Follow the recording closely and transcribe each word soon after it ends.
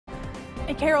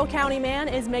A Carroll County man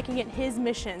is making it his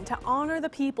mission to honor the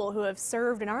people who have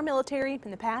served in our military in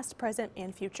the past, present,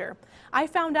 and future. I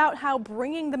found out how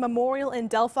bringing the memorial in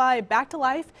Delphi back to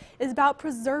life is about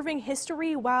preserving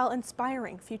history while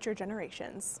inspiring future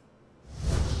generations.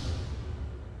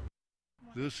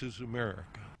 This is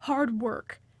America. Hard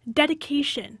work,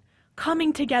 dedication,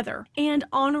 coming together, and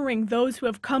honoring those who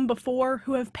have come before,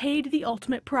 who have paid the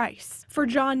ultimate price. For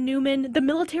John Neumann, the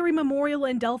military memorial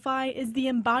in Delphi is the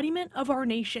embodiment of our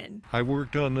nation. I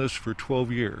worked on this for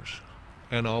 12 years,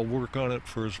 and I'll work on it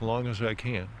for as long as I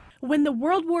can. When the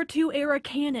World War II era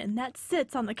cannon that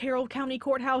sits on the Carroll County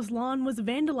Courthouse lawn was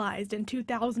vandalized in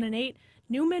 2008,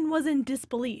 Neumann was in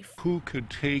disbelief. Who could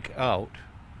take out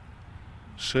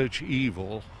such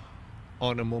evil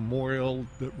on a memorial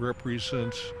that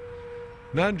represents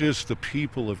not just the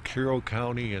people of Carroll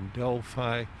County and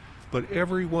Delphi, but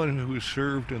everyone who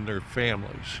served and their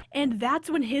families? And that's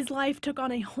when his life took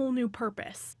on a whole new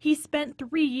purpose. He spent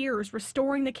 3 years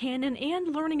restoring the cannon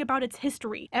and learning about its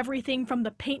history. Everything from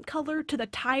the paint color to the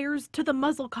tires to the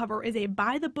muzzle cover is a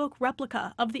by-the-book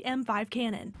replica of the M5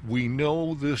 cannon. We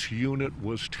know this unit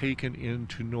was taken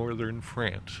into northern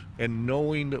France, and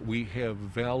knowing that we have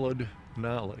valid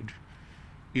knowledge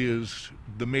is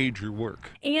the major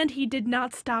work. And he did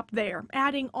not stop there,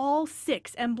 adding all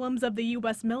 6 emblems of the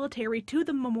U.S. military to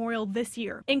the memorial this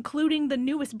year, including the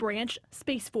newest branch,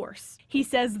 Space Force. He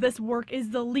says this work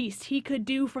is the least he could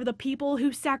do for the people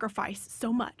who sacrifice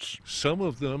so much. Some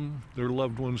of them, their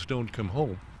loved ones don't come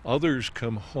home. Others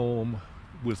come home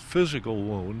with physical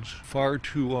wounds. Far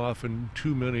too often,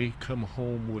 too many come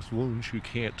home with wounds you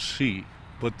can't see,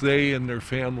 but they and their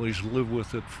families live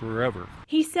with it forever.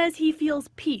 He says he feels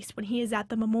peace when he is at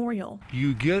the memorial.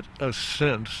 You get a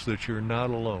sense that you're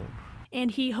not alone. And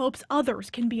he hopes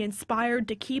others can be inspired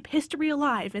to keep history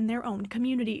alive in their own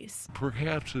communities.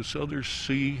 Perhaps as others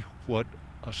see what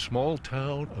a small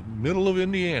town of middle of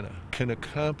Indiana can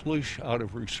accomplish out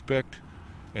of respect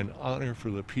and honor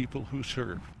for the people who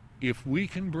serve. If we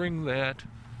can bring that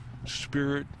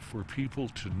spirit for people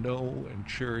to know and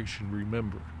cherish and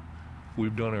remember,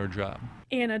 we've done our job.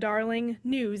 Anna Darling,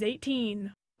 News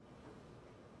 18.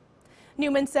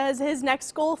 Neumann says his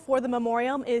next goal for the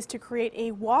memorial is to create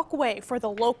a walkway for the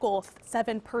local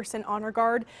 7-person honor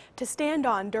guard to stand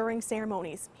on during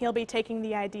ceremonies. He'll be taking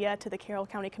the idea to the Carroll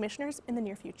County Commissioners in the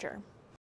near future.